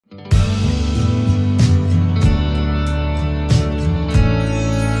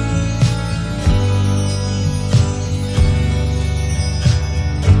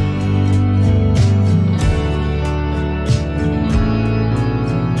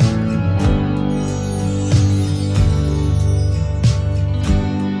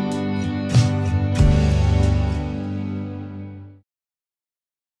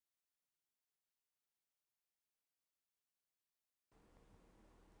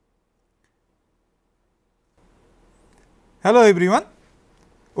Hello everyone,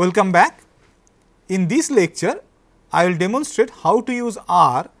 welcome back. In this lecture, I will demonstrate how to use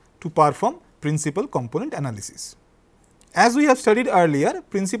R to perform principal component analysis. As we have studied earlier,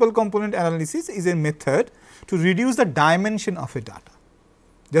 principal component analysis is a method to reduce the dimension of a data.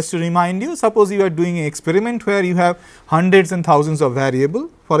 Just to remind you, suppose you are doing an experiment where you have hundreds and thousands of variables.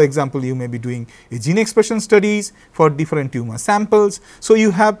 For example, you may be doing a gene expression studies for different tumor samples. So,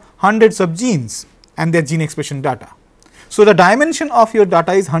 you have hundreds of genes and their gene expression data. So, the dimension of your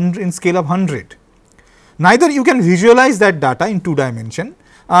data is 100 in scale of 100. Neither you can visualize that data in 2 dimension,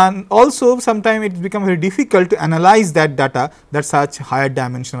 and also sometimes it becomes very difficult to analyze that data, that such higher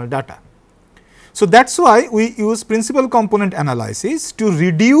dimensional data. So, that is why we use principal component analysis to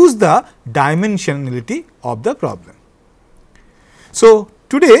reduce the dimensionality of the problem. So,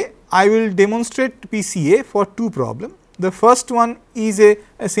 today I will demonstrate PCA for 2 problems. The first one is a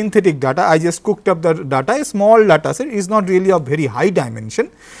synthetic data. I just cooked up the data, a small data set, is not really of very high dimension,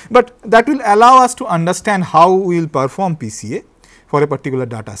 but that will allow us to understand how we will perform PCA for a particular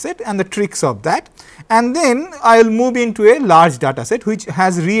data set and the tricks of that, and then I will move into a large data set which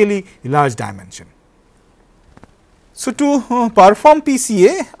has really large dimension. So, to perform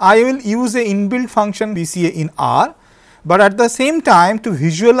PCA, I will use a inbuilt function PCA in R, but at the same time to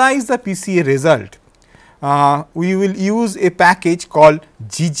visualize the PCA result, we will use a package called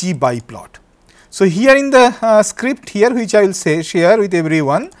Biplab. So, here in the script here which I will share with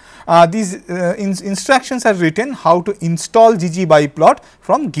everyone, these instructions are written how to install Biplab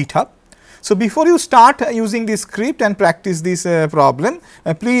from GitHub. So, before you start using this script and practice this problem,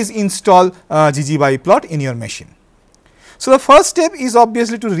 please install Biplab in your machine. So, the first step is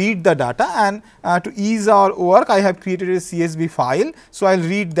obviously to read the data, and to ease our work I have created a CSV file. So, I will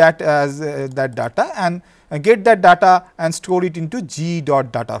read that as that data and get that data and store it into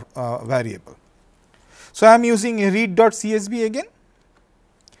g.data variable. So, I am using a read.csv again.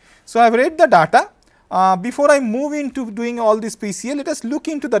 So, I have read the data. Before I move into doing all this PCA, let us look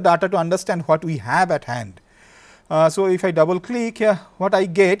into the data to understand what we have at hand. So, if I double click here, what I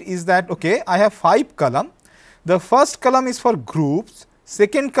get is that okay, I have 5 columns. The first column is for groups,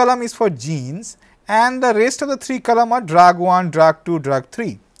 second column is for genes, and the rest of the 3 columns are drug 1, drug 2, drug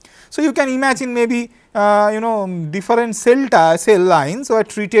 3. So, you can imagine maybe different cell lines are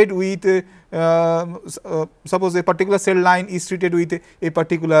treated with suppose a particular cell line is treated with a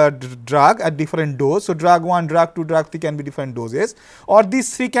particular drug at different dose. So, drug 1, drug 2, drug 3 can be different doses, or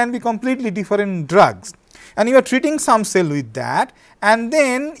these 3 can be completely different drugs, and you are treating some cell with that, and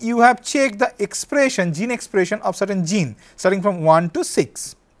then you have checked the expression, gene expression of certain gene starting from 1 to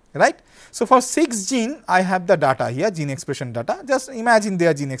 6, right. So, for 6 gene I have the data here, gene expression data. Just imagine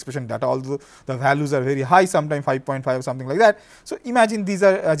their gene expression data, although the values are very high, sometimes 5.5 or something like that. So, imagine these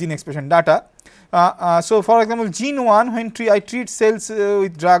are gene expression data. So, for example, gene 1, when I treat cells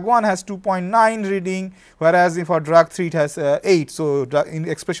with drug 1 has 2.9 reading, whereas for drug 3 it has 8. So,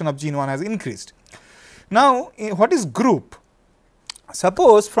 expression of gene 1 has increased. Now, what is group?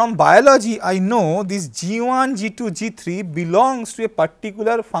 Suppose from biology I know this G1, G2, G3 belongs to a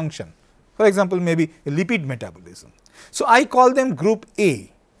particular function. For example, maybe a lipid metabolism. So, I call them group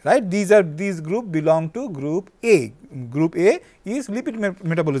A, right. These group belong to group A. Group A is lipid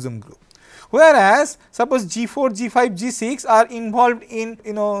metabolism group. Whereas, suppose G4, G5, G6 are involved in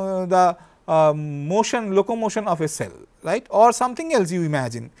the locomotion of a cell, right, or something else you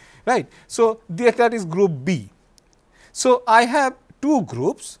imagine, right. So, that is group B. So, I have 2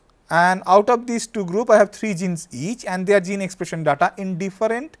 groups, and out of these 2 groups I have 3 genes each, and their gene expression data in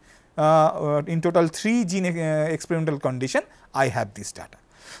different in total 3 gene experimental condition I have this data.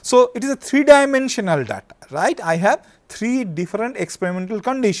 So, it is a 3-dimensional data, right. I have 3 different experimental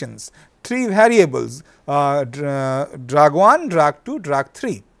conditions, 3 variables, drug 1, drug 2, drug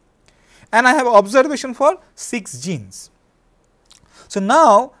 3, and I have observation for 6 genes. So,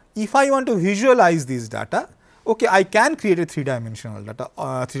 now if I want to visualize this data, okay, I can create a 3-dimensional data,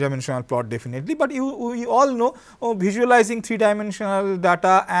 3-dimensional plot definitely, but we all know visualizing 3-dimensional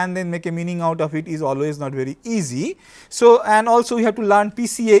data and then make a meaning out of it is always not very easy. So, and also we have to learn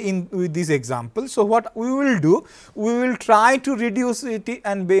PCA with this example. So, what we will do, we will try to reduce it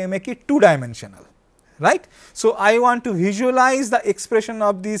and make it 2-dimensional, right. So, I want to visualize the expression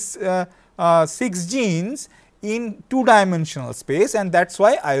of these 6 genes in 2-dimensional space, and that is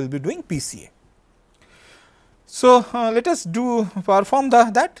why I will be doing PCA. So, let us perform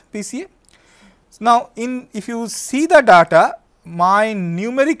that PCA. Now, if you see the data, my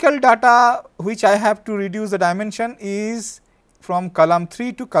numerical data which I have to reduce the dimension is from column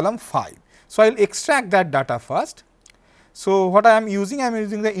 3 to column 5. So, I will extract that data first. So, what I am using? I am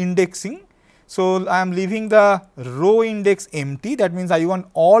using the indexing. So, I am leaving the row index empty, that means I want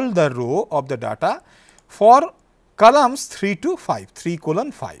all the row of the data for columns 3 to 5, 3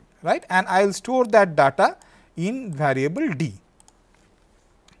 colon 5, right, and I will store that data in variable D.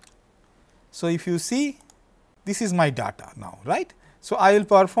 So, if you see, this is my data now, right. So, I will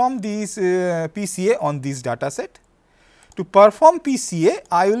perform this PCA on this data set. To perform PCA,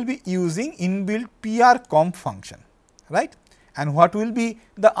 I will be using inbuilt PRComp function, right, and what will be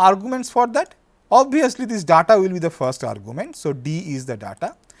the arguments for that? Obviously, this data will be the first argument. So, D is the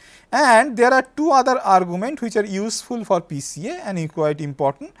data, and there are two other arguments which are useful for PCA and quite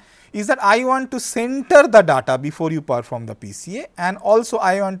important, is that I want to center the data before you perform the PCA, and also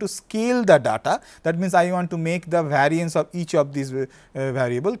I want to scale the data. That means, I want to make the variance of each of these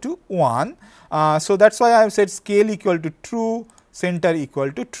variable to 1. So, that is why I have said scale equal to true, center equal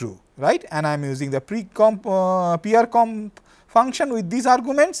to true, right, and I am using the PRComp function with these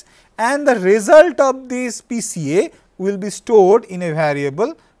arguments, and the result of this PCA will be stored in a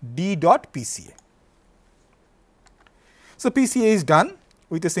variable D dot PCA. So, PCA is done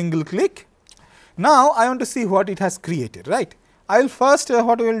with a single click. Now, I want to see what it has created, right. I will first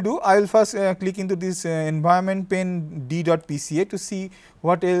what I will do, I will first click into this environment pane D dot PCA to see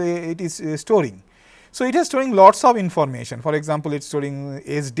what it is storing. So, it is storing lots of information. For example, it is storing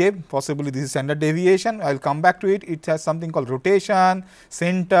SDev, possibly this is standard deviation. I will come back to it. It has something called rotation,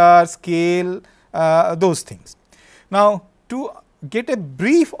 center, scale, those things. Now, to get a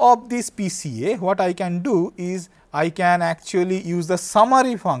brief of this PCA, what I can do is I can actually use the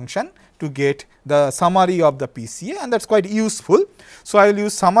summary function to get the summary of the PCA, and that is quite useful. So, I will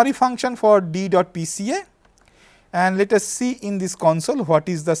use summary function for D dot PCA, and let us see in this console what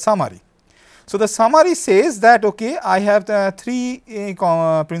is the summary. So, the summary says that okay, I have the 3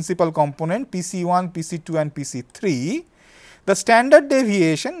 principal component PC1, PC2 and PC3. The standard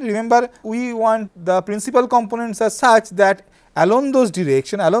deviation, remember we want the principal components are such that along those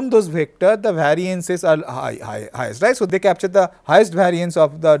direction, along those vector, the variances are highest, right. So, they capture the highest variance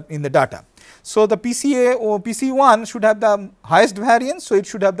of the in the data. So, the PCA or PC1 should have the highest variance, so it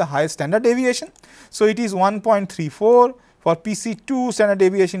should have the highest standard deviation. So, it is 1.34. For PC2, standard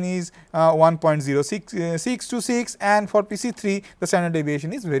deviation is 1.0626, and for PC3 the standard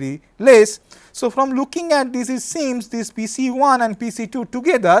deviation is very less. So, from looking at this, it seems this PC1 and PC2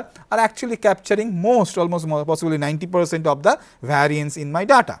 together are actually capturing almost possibly 90% of the variance in my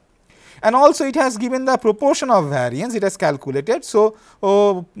data. And also it has given the proportion of variance, it has calculated. So,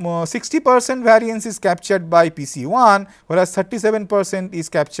 60% variance is captured by PC1, whereas 37% is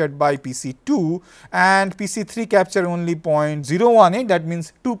captured by PC2, and PC3 capture only 0.018, that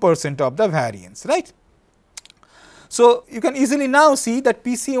means 2% of the variance, right. So, you can easily now see that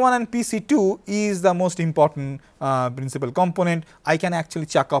PC1 and PC2 is the most important principal component. I can actually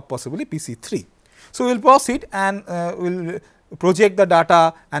chuck off possibly PC3. So, we will proceed and we will project the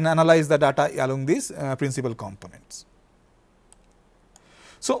data and analyze the data along these principal components.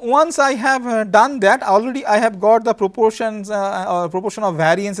 So, once I have done that, already I have got the proportions or proportion of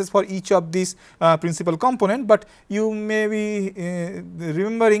variances for each of these principal component, but you may be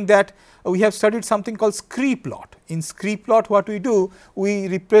remembering that we have studied something called scree plot. In scree plot, what we do, we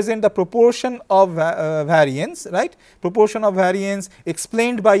represent the proportion of variance, right, proportion of variance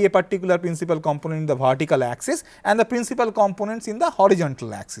explained by a particular principal component in the vertical axis and the principal components in the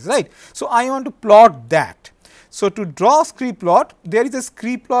horizontal axis, right. So, I want to plot that. So, to draw scree plot, there is a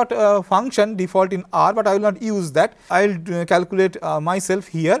scree plot function default in R, but I will not use that. I will calculate myself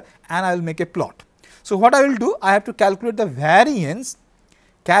here and I will make a plot. So, what I will do, I have to calculate the variance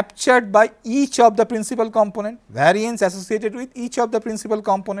captured by each of the principal component, variance associated with each of the principal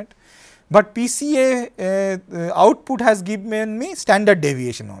component, but PCA output has given me standard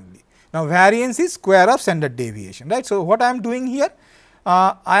deviation only. Now, variance is square of standard deviation, right. So, what I am doing here,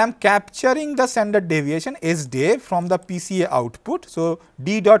 I am capturing the standard deviation SDev from the PCA output. So,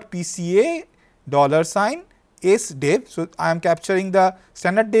 D dot PCA $SDev. So, I am capturing the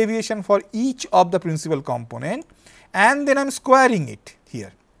standard deviation for each of the principal component, and then I am squaring it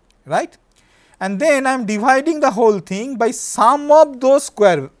here, right, and then I am dividing the whole thing by sum of those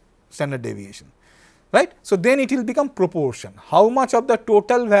square standard deviation, right. So, then it will become proportion, how much of the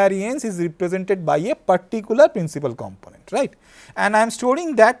total variance is represented by a particular principal component, right, and I am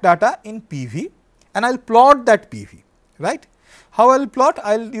storing that data in PV and I will plot that PV, right. How I will plot?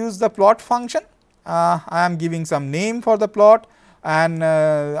 I will use the plot function. I am giving some name for the plot, and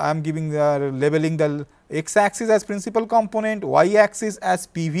I am giving the labeling the x axis as principal component, y axis as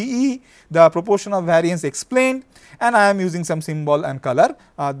PVE, the proportion of variance explained, and I am using some symbol and color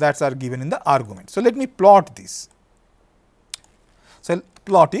that are given in the argument. So, let me plot this. So, I will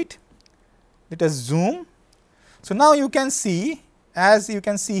plot it. Let us zoom. So, now you can see, as you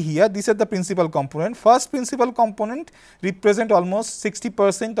can see here, these are the principal component. First principal component represent almost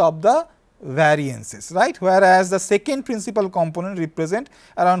 60% of the variances, right, whereas the second principal component represent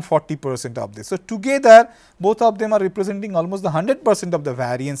around 40% of this. So, together both of them are representing almost the 100% of the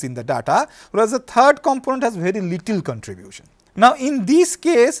variance in the data, whereas the third component has very little contribution. Now, in this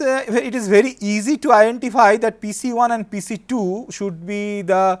case, it is very easy to identify that PC1 and PC2 should be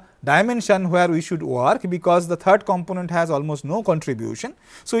the dimension where we should work, because the third component has almost no contribution.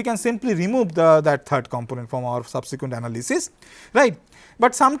 So, we can simply remove that third component from our subsequent analysis, right.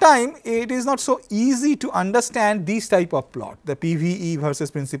 But sometimes it is not so easy to understand this type of plot, the PVE versus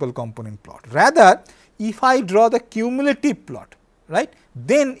principal component plot. Rather, if I draw the cumulative plot, right,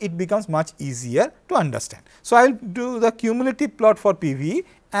 then it becomes much easier to understand. So, I will do the cumulative plot for PV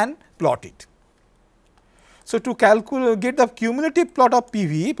and plot it. So, to get the cumulative plot of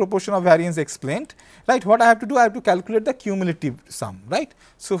PV, proportion of variance explained, right, what I have to do? I have to calculate the cumulative sum, right.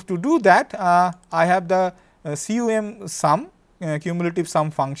 So, to do that, I have the CUM sum, cumulative sum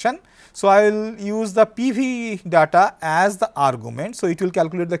function. So, I will use the PV data as the argument. So, it will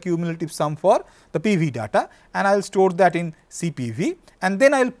calculate the cumulative sum for the PV data, and I will store that in CPV, and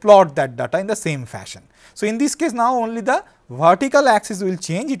then I will plot that data in the same fashion. So, in this case, now only the vertical axis will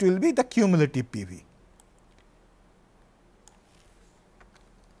change, it will be the cumulative PV.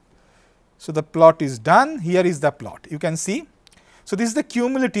 So, the plot is done. Here is the plot, you can see. So, this is the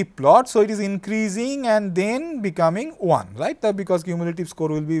cumulative plot. So, it is increasing and then becoming 1, right, because cumulative score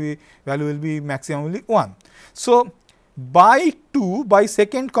will be, value will be maximum will be 1. So, by 2, by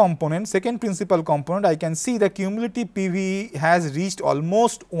second component, second principal component, I can see the cumulative PV has reached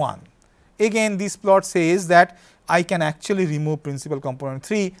almost 1. Again, this plot says that I can actually remove principal component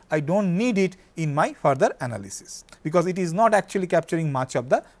 3, I do not need it in my further analysis, because it is not actually capturing much of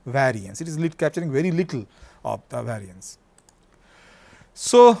the variance, it is capturing very little of the variance.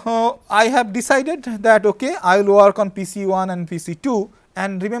 So, I have decided that okay, I will work on PC1 and PC2,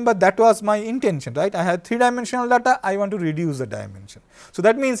 and remember that was my intention, right. I had 3 dimensional data, I want to reduce the dimension. So,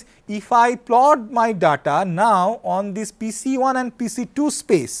 that means if I plot my data now on this PC1 and PC2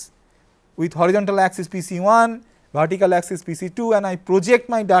 space with horizontal axis PC1, vertical axis PC2, and I project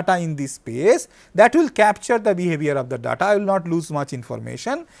my data in this space, that will capture the behavior of the data, I will not lose much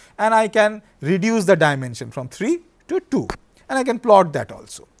information, and I can reduce the dimension from 3 to 2. And I can plot that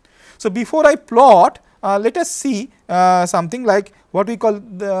also. So, before I plot, let us see something like what we call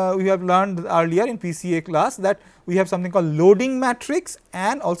we have learned earlier in PCA class, that we have something called loading matrix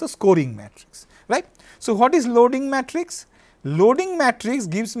and also scoring matrix, right. So, what is loading matrix? Loading matrix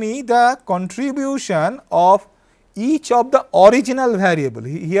gives me the contribution of each of the original variable.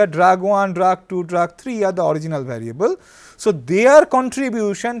 Here drag 1, drag 2, drag 3 are the original variable. So, their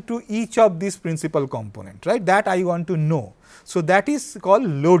contribution to each of these principal component, right, that I want to know. So, that is called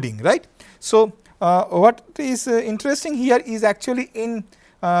loading, right. So, what is interesting here is actually in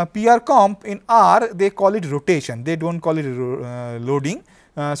PR comp in R they call it rotation, they do not call it loading.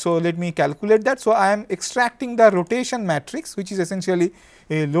 So, let me calculate that. So, I am extracting the rotation matrix, which is essentially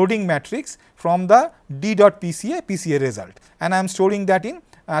a loading matrix from the D dot PCA result, and I am storing that in,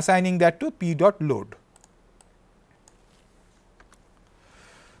 assigning that to P dot load.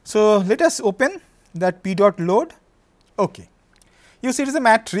 So, let us open that P dot load. Okay. You see it is a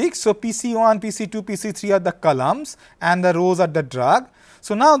matrix. So, PC1, PC2, PC3 are the columns and the rows are the drag.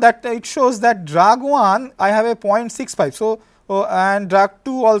 So, now that it shows that drag 1 I have a 0.65. So, and drag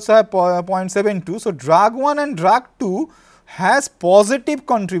 2 also have 0.72. So, drag 1 and drag 2 has positive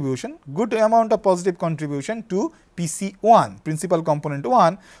contribution, good amount of positive contribution to PC1, principal component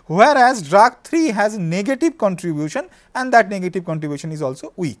 1, whereas drag 3 has negative contribution, and that negative contribution is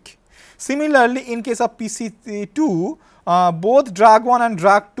also weak. Similarly, in case of PC2, both drag 1 and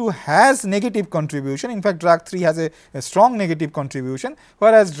drag 2 has negative contribution. In fact, drag 3 has a strong negative contribution,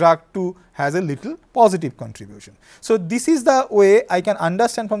 whereas drag 2 has a little positive contribution. So, this is the way I can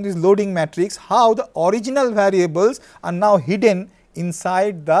understand from this loading matrix how the original variables are now hidden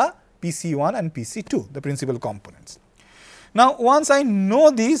inside the PC1 and PC2, the principal components. Now, once I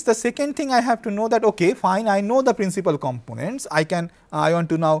know this, the second thing I have to know that okay, fine, I know the principal components, I want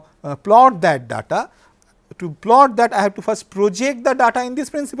to now plot that data. To plot that, I have to first project the data in this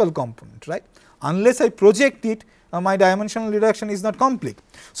principal component, right. Unless I project it, my dimensional reduction is not complete.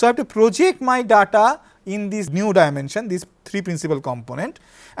 So, I have to project my data in this new dimension, these 3 principal component,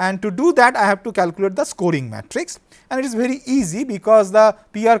 and to do that I have to calculate the scoring matrix, and it is very easy because the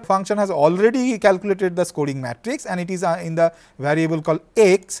PR function has already calculated the scoring matrix and it is in the variable called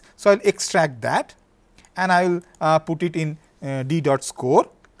x. So, I will extract that and I will put it in d dot score.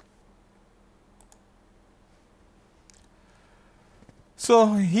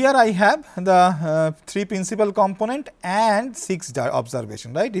 So, here I have the 3 principal component and 6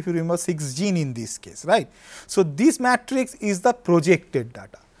 observation, right. If you remember 6 gene in this case, right. So, this matrix is the projected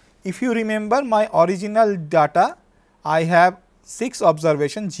data. If you remember my original data, I have 6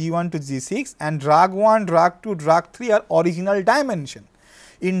 observation G1 to G6 and drug 1, drug 2, drug 3 are original dimension.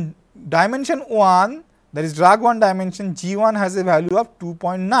 In dimension 1, that is drug 1 dimension, G1 has a value of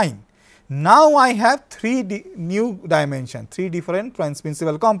 2.9. Now, I have 3 new dimension, 3 different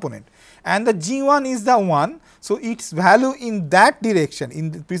principal component and the G1 is the 1. So, its value in that direction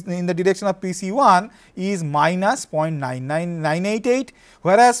in the direction of PC1 is minus 0.99988,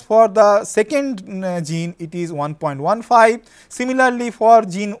 whereas for the second gene it is 1.15. Similarly, for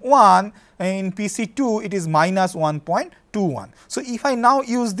gene 1 in PC2 it is minus 1.21. So, if I now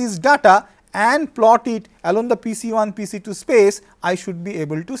use this data and plot it along the PC1, PC2 space, I should be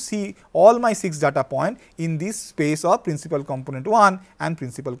able to see all my 6 data point in this space of principal component 1 and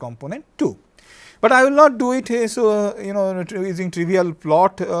principal component 2. But I will not do it using trivial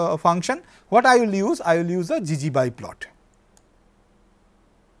plot function. What I will use? I will use a GG by plot.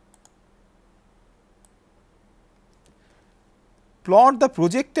 Plot the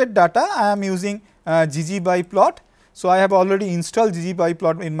projected data, I am using GG by plot. So, I have already installed GG by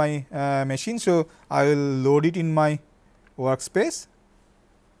plot in my machine. So, I will load it in my workspace.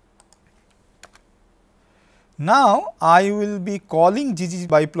 Now, I will be calling GG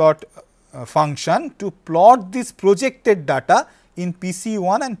by plot function to plot this projected data in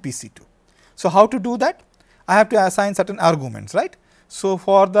PC1 and PC2. So, how to do that? I have to assign certain arguments, right. So,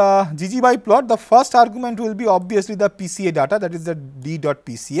 for the GG by plot, the first argument will be obviously the PCA data, that is the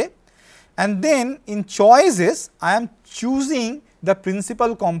d.pca. And then in choices, I am choosing the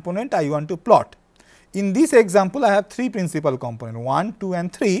principal component I want to plot. In this example, I have 3 principal component 1, 2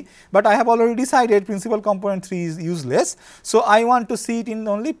 and 3, but I have already decided principal component 3 is useless. So, I want to see it in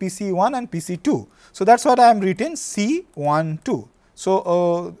only PC1 and PC2. So, that is what I am written C12.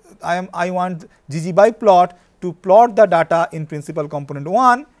 So, I want GG by plot to plot the data in principal component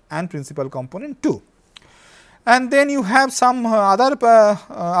 1 and principal component 2. And then you have some other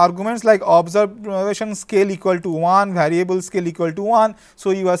arguments like observation scale equal to 1, variable scale equal to 1. So,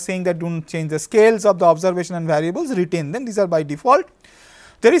 you are saying that do not change the scales of the observation and variables, retain them, these are by default.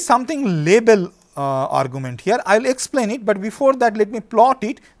 There is something label argument here, I will explain it, but before that let me plot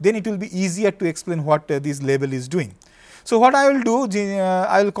it, then it will be easier to explain what this label is doing. So, what I will do,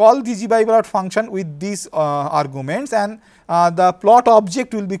 I will call the GG by plot function with these arguments and the plot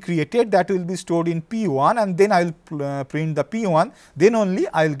object will be created, that will be stored in P1 and then I will print the P1, then only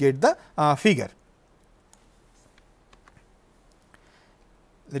I will get the figure.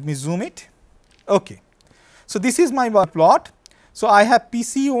 Let me zoom it. Okay. So, this is my plot. So, I have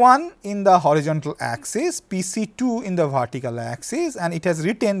PC1 in the horizontal axis, PC2 in the vertical axis and it has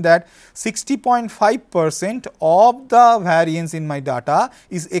written that 60.5% of the variance in my data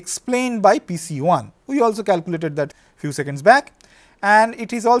is explained by PC1. We also calculated that few seconds back, and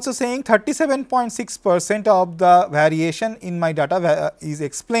it is also saying 37.6% of the variation in my data is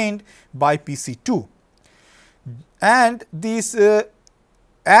explained by PC2. And these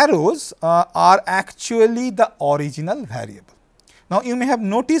arrows are actually the original variable. Now, you may have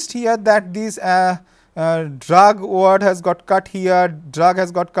noticed here that this drug word has got cut here, drug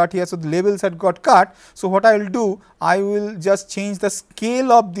has got cut here. So, the labels had got cut. So, what I will do, I will just change the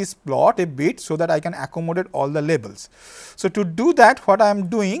scale of this plot a bit, so that I can accommodate all the labels. So, to do that, what I am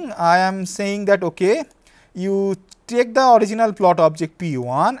doing, I am saying that okay, you take the original plot object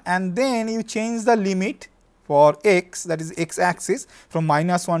P1 and then you change the limit for x, that is x axis, from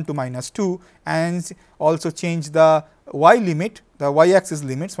 -1 to -2 and also change the y limit, the y axis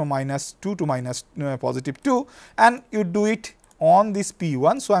limits from -2 to +2 and you do it on this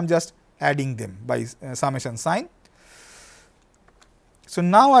P1. So, I am just adding them by summation sign. So,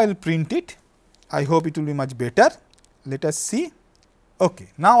 now I will print it, I hope it will be much better. Let us see. Okay.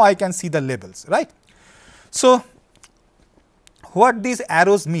 Now, I can see the labels, right. So, what these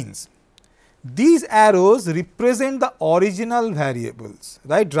arrows means? These arrows represent the original variables,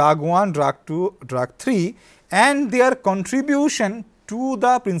 right, drug 1, drug 2, drug 3 and their contribution to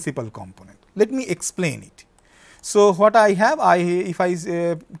the principal component. Let me explain it. So, what I have, if I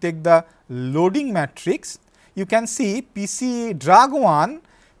take the loading matrix, you can see PC drug 1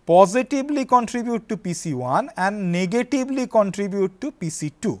 positively contribute to PC1 and negatively contribute to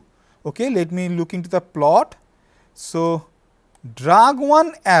PC2. Okay, let me look into the plot. So, drug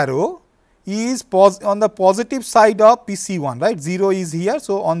 1 arrow is on the positive side of PC1, right, 0 is here.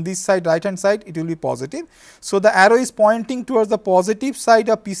 So, on this side, right hand side, it will be positive. So, the arrow is pointing towards the positive side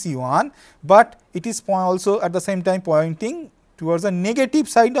of PC1, but it is also at the same time pointing towards the negative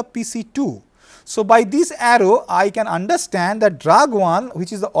side of PC2. So, by this arrow I can understand that drug 1,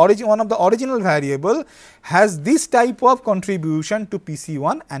 which is the one of the original variable, has this type of contribution to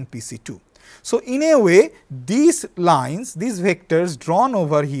PC1 and PC2. So, in a way these lines, these vectors drawn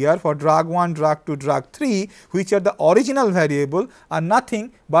over here for drug 1, drug 2, drug 3, which are the original variable, are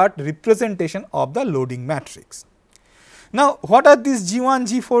nothing but representation of the loading matrix. Now, what are these G1,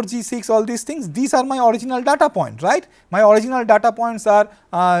 G4, G6, all these things? These are my original data points, right? My original data points are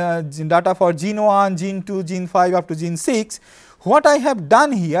data for gene 1, gene 2, gene 5 up to gene 6. What I have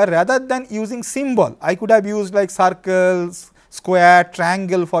done here, rather than using symbol, I could have used like circles, square,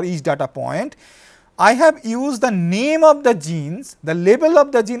 triangle for each data point. I have used the name of the genes, the label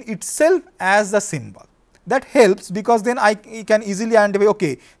of the gene itself as the symbol. That helps because then I can easily identify,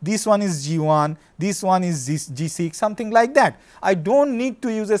 okay, this one is G1, this one is G6, something like that. I do not need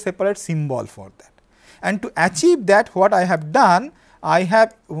to use a separate symbol for that. And to achieve that, what I have done, I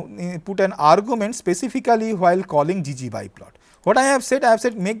have put an argument specifically while calling GG biplot. What I have said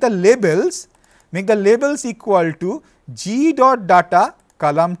make the labels equal to G dot data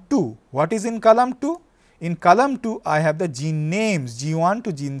column 2. What is in column 2? In column 2, I have the gene names G1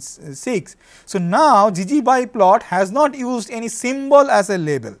 to gene 6. So, now GG biplot has not used any symbol as a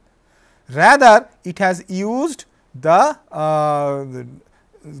label, rather it has used the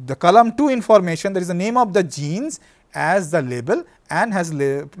column 2 information, that is the name of the genes, as the label, and has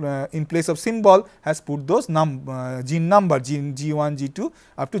in place of symbol has put those gene number gene G1, G2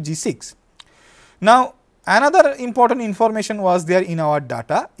 up to G6. Now, another important information was there in our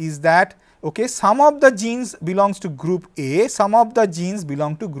data is that, okay, some of the genes belongs to group A, some of the genes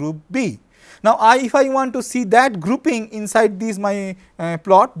belong to group B. Now, if I want to see that grouping inside this my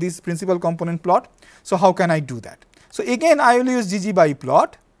plot, this principal component plot, so how can I do that? So, again I will use GG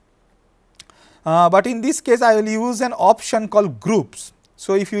biplot, but in this case I will use an option called groups.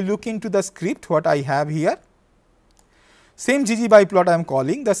 So, if you look into the script, what I have here, same GG biplot I am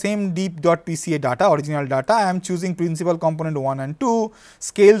calling, the same deep.pca data, original data, I am choosing principal component 1 and 2,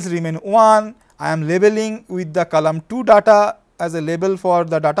 scales remain 1, I am labeling with the column 2 data as a label for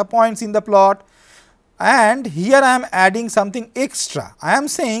the data points in the plot, and here I am adding something extra. I am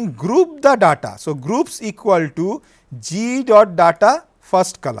saying group the data. So, groups equal to G dot data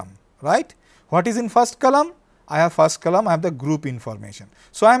first column, right. What is in first column? I have first column, I have the group information.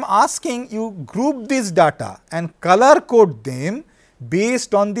 So, I am asking you group this data and color code them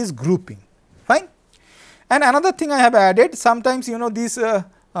based on this grouping, fine. And another thing I have added, sometimes these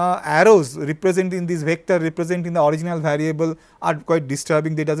arrows representing this vector representing the original variable are quite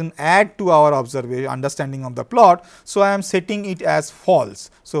disturbing, they does not add to our observation understanding of the plot. So, I am setting it as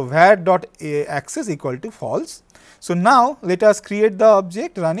false. So, var dot axis equal to false. So, now let us create the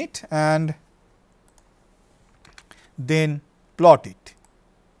object, run it and then plot it.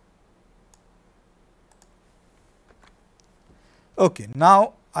 Okay,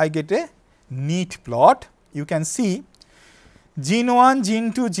 now I get a neat plot. You can see gene 1,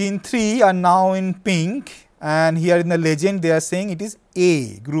 gene 2, gene 3 are now in pink, and here in the legend they are saying it is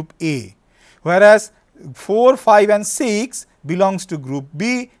A, group A, whereas 4, 5 and 6 belongs to group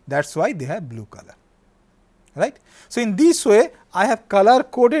B, that is why they have blue color, right. So, in this way I have color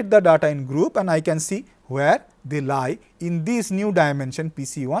coded the data in group and I can see where they lie in this new dimension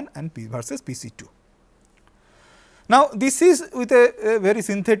PC1 and versus PC2. Now, this is with a very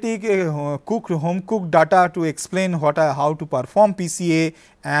synthetic home cooked data to explain how to perform PCA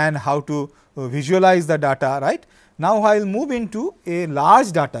and how to visualize the data, right. Now, I will move into a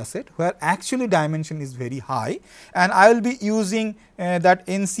large data set where actually dimension is very high, and I will be using that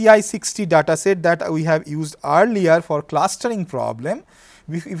NCI 60 data set that we have used earlier for clustering problem.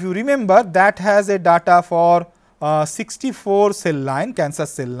 If you remember, that has a data for 64 cell line, cancer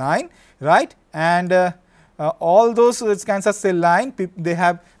cell line, right, and all those cancer cell line they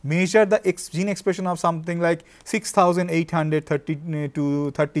have measured the gene expression of something like 6,830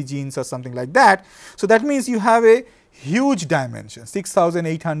 to 30 genes or something like that. So, that means you have a huge dimension,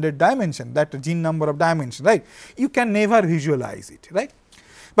 6,800 dimension, that gene number of dimension, right. You can never visualize it, right.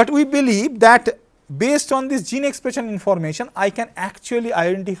 But we believe that based on this gene expression information, I can actually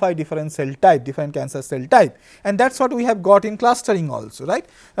identify different cell type, different cancer cell type, and that is what we have got in clustering also, right.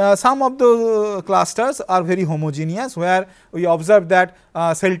 Some of the clusters are very homogeneous, where we observe that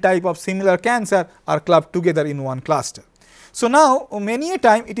cell type of similar cancer are clubbed together in one cluster. So, now many a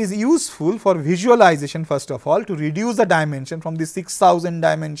time it is useful for visualization first of all to reduce the dimension from the 6,000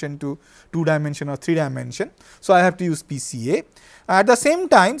 dimension to 2 dimension or 3 dimension. So, I have to use PCA. At the same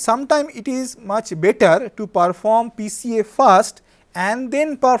time, sometimes it is much better to perform PCA first and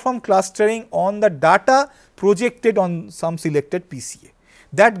then perform clustering on the data projected on some selected PCA.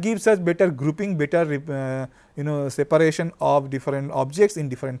 That gives us better grouping, better separation of different objects in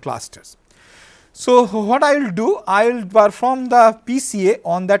different clusters. So, what I will do? I will perform the PCA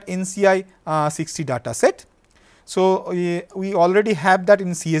on that NCI 60 data set. So, we already have that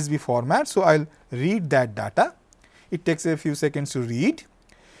in CSV format. So, I will read that data. It takes a few seconds to read.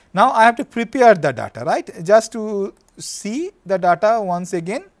 Now, I have to prepare the data, right, just to see the data once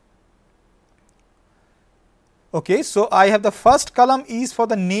again. Okay, so, I have the first column is for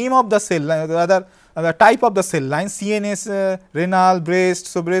the name of the cell line, the type of the cell line, CNS, renal, breast.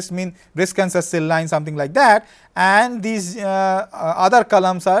 So, breast mean breast cancer cell line, something like that, and these other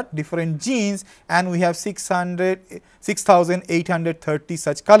columns are different genes, and we have 6,830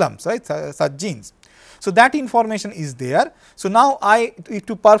 such columns, right, such genes. So, that information is there. So, now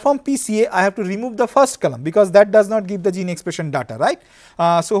to perform PCA, I have to remove the first column, because that does not give the gene expression data, right.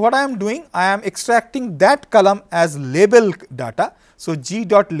 So, what I am doing? I am extracting that column as label data. So, G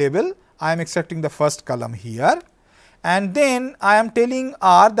dot label, I am extracting the first column here, and then I am telling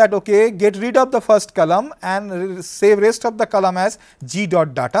R that okay, get rid of the first column and save rest of the column as G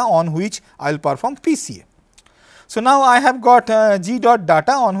dot data, on which I will perform PCA. So, now I have got G dot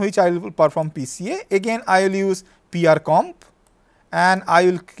data on which I will perform PCA. Again I will use PR comp, and I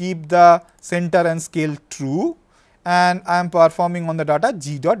will keep the center and scale true, and I am performing on the data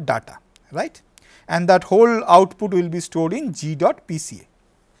G dot data, right, and that whole output will be stored in G dot PCA.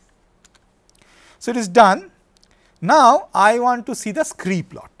 So, it is done. Now, I want to see the scree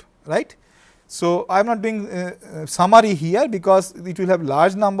plot, right. So, I am not doing summary here, because it will have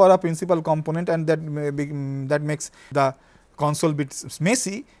large number of principal component, and that makes the console bit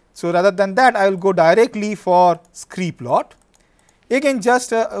messy. So, rather than that, I will go directly for scree plot. Again,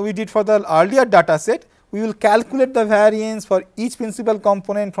 just we did for the earlier data set, we will calculate the variance for each principal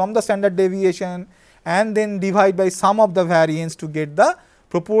component from the standard deviation, and then divide by sum of the variance to get the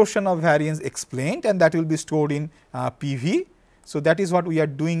proportion of variance explained, and that will be stored in PV. So, that is what we are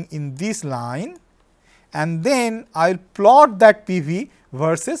doing in this line, and then I will plot that PV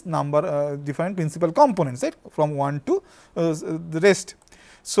versus number different principal components, right, from 1 to the rest.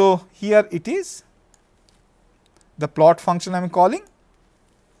 So, here it is the plot function I am calling.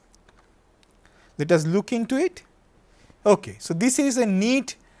 Let us look into it. Okay. So, this is a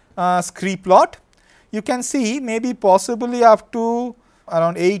neat scree plot. You can see maybe possibly up to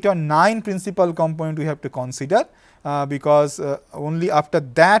around 8 or 9 principal component we have to consider, because only after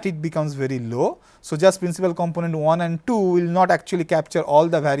that it becomes very low. So, just principal component 1 and 2 will not actually capture all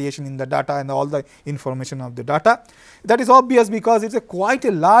the variation in the data and all the information of the data. That is obvious, because it is quite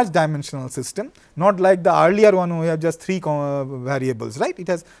a large dimensional system, not like the earlier one we have just 3 variables, right. It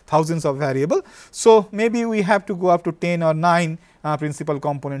has thousands of variables. So, maybe we have to go up to 10 or 9 principal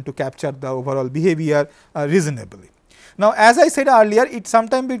component to capture the overall behavior reasonably. Now, as I said earlier, it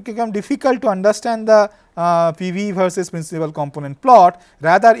sometimes becomes difficult to understand the PV versus principal component plot.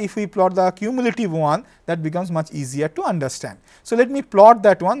 Rather, if we plot the cumulative one, that becomes much easier to understand. So, let me plot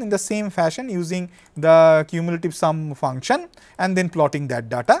that one in the same fashion using the cumulative sum function, and then plotting that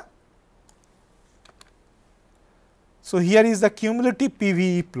data. So, here is the cumulative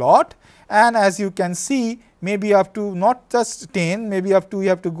PV plot, and as you can see, maybe up to not just 10, maybe up to we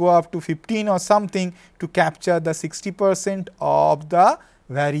have to go up to 15 or something to capture the 60% of the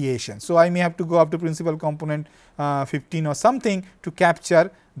variation. So, I may have to go up to principal component 15 or something to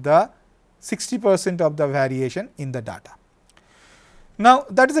capture the 60% of the variation in the data. Now,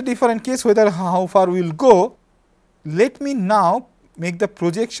 that is a different case, whether how far we will go. Let me now make the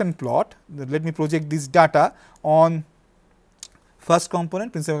projection plot. Let me project this data on first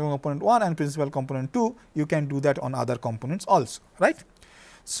component, principal component 1 and principal component 2. You can do that on other components also, right.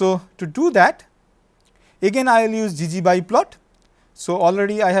 So, to do that, again I will use GG Biplot. So,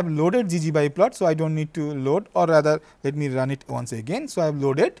 already I have loaded GG Biplot. So, I do not need to load, or rather let me run it once again. So, I have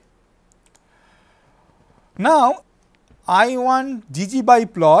loaded. Now, I want GG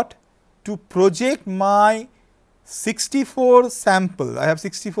Biplot to project my 64 sample, I have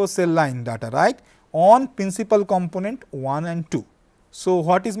 64 cell line data, right, on principal component 1 and 2. So,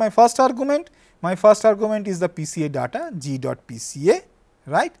 what is my first argument? My first argument is the PCA data G dot PCA,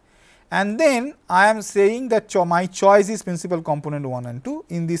 right, and then I am saying that my choice is principal component 1 and 2.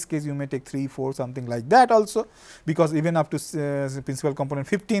 In this case, you may take 3, 4, something like that also, because even up to principal component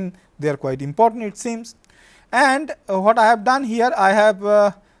 15, they are quite important, it seems. And what I have done here, I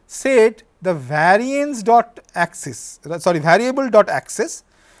have set the variance dot axis, variable dot axis.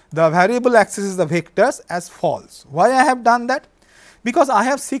 The variable axis is the vectors as false. Why I have done that? Because I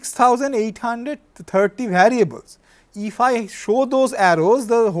have 6,830 variables. if I show those arrows,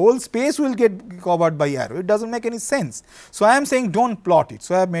 the whole space will get covered by arrow. It does not make any sense. So, I am saying do not plot it.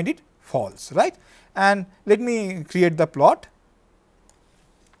 So, I have made it false, right. And let me create the plot.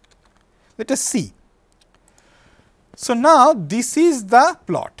 Let us see. So, now this is the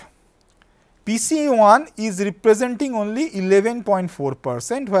plot. PC1 is representing only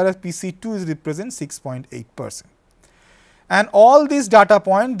 11.4%, whereas PC2 is represent 6.8%. And all these data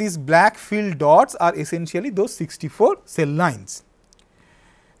points, these black filled dots are essentially those 64 cell lines.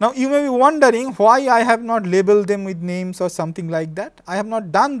 Now, you may be wondering why I have not labeled them with names or something like that. I have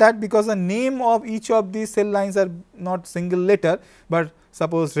not done that because the name of each of these cell lines are not single letter, but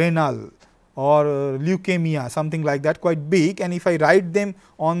suppose renal or leukemia, something like that, quite big, and if I write them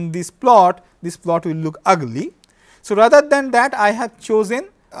on this plot will look ugly. So, rather than that, I have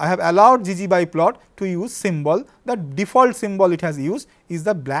allowed ggbiplot to use symbol. The default symbol it has used is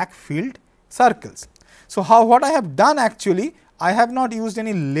the black filled circles. So, what I have done actually, I have not used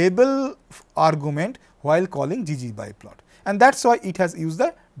any label argument while calling ggbiplot, and that is why it has used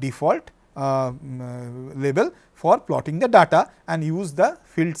the default label for plotting the data and use the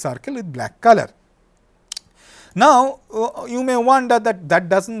filled circle with black color. Now, you may wonder that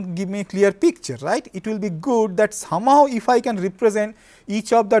does not give me a clear picture, right. It will be good that somehow if I can represent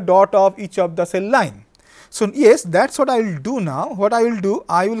each of the dot of each of the cell line. So, yes, that is what I will do now. What I will do,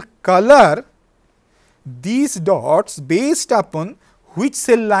 I will color these dots based upon which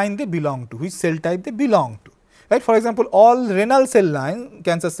cell line they belong to, which cell type they belong to. Right. For example, all renal cell line,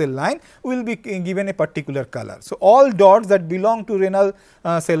 cancer cell line will be given a particular color. So, all dots that belong to renal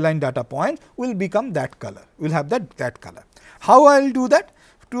cell line data point will become that color, will have that color. How I will do that?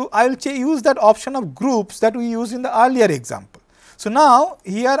 I will use that option of groups that we used in the earlier example. So, now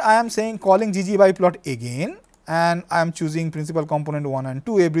here I am saying calling ggbiplot again, and I am choosing principal component 1 and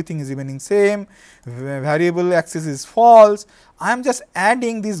 2, everything is remaining same, variable axis is false. I am just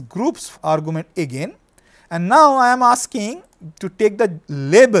adding these groups argument again. And now, I am asking to take the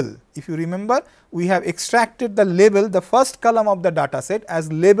label. If you remember, we have extracted the label, the first column of the data set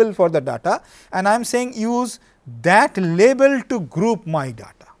as label for the data, and I am saying use that label to group my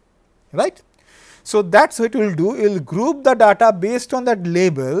data, right. So, that is what it will do, it will group the data based on that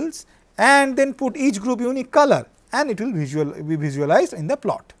labels and then put each group unique color, and it will be visualized in the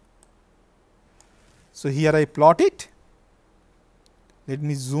plot. So, here I plot it, let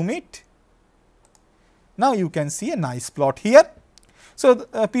me zoom it. Now, you can see a nice plot here. So,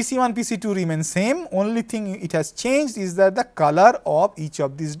 PC1, PC2 remain same, only thing it has changed is that the color of each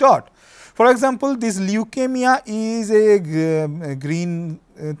of these dot. For example, this leukemia is a green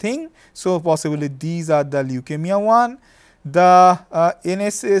thing. So, possibly these are the leukemia one, the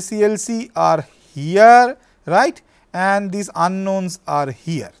NSCLC are here, right, and these unknowns are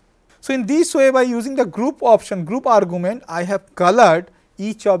here. So, in this way, by using the group option, group argument, I have colored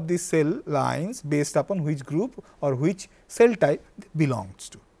each of these cell lines based upon which group or which cell type belongs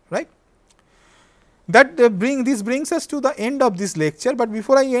to, right. That this brings us to the end of this lecture, but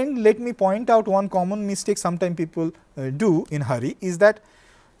before I end, let me point out one common mistake sometimes people do in hurry is that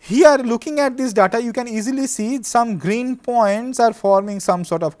here looking at this data, you can easily see some green points are forming some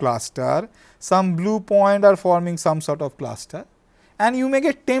sort of cluster, some blue point are forming some sort of cluster, and you may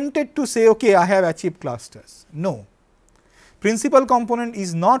get tempted to say, okay, I have achieved clusters. No. Principal component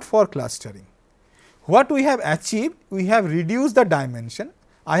is not for clustering. What we have achieved, we have reduced the dimension.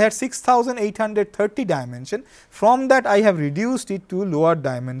 I had 6830 dimension, from that I have reduced it to lower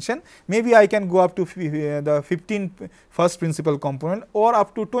dimension. Maybe I can go up to the 15 first principal component or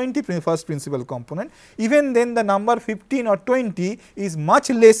up to 20 first principal component. Even then the number 15 or 20 is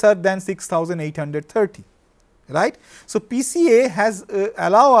much lesser than 6830, right. So, PCA has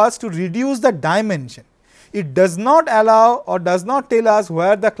allow us to reduce the dimension. It does not allow or does not tell us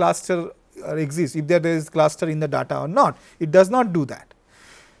where the cluster exists, if there is cluster in the data or not. It does not do that.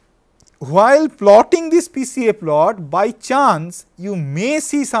 While plotting this PCA plot, by chance you may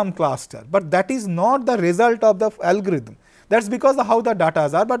see some cluster, but that is not the result of the algorithm. That is because of how the data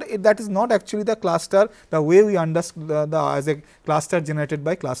are, but that is not actually the cluster the way we understand as a cluster generated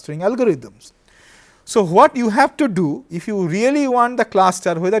by clustering algorithms. So, what you have to do if you really want the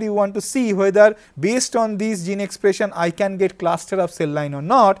cluster, whether you want to see whether based on this gene expression I can get cluster of cell line or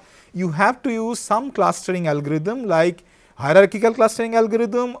not, you have to use some clustering algorithm like hierarchical clustering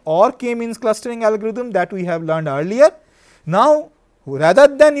algorithm or k-means clustering algorithm that we have learned earlier. Now, rather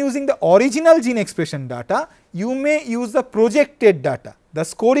than using the original gene expression data, you may use the projected data, the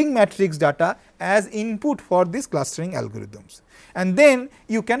scoring matrix data as input for these clustering algorithms, and then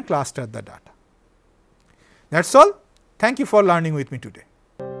you can cluster the data. That is all. Thank you for learning with me today.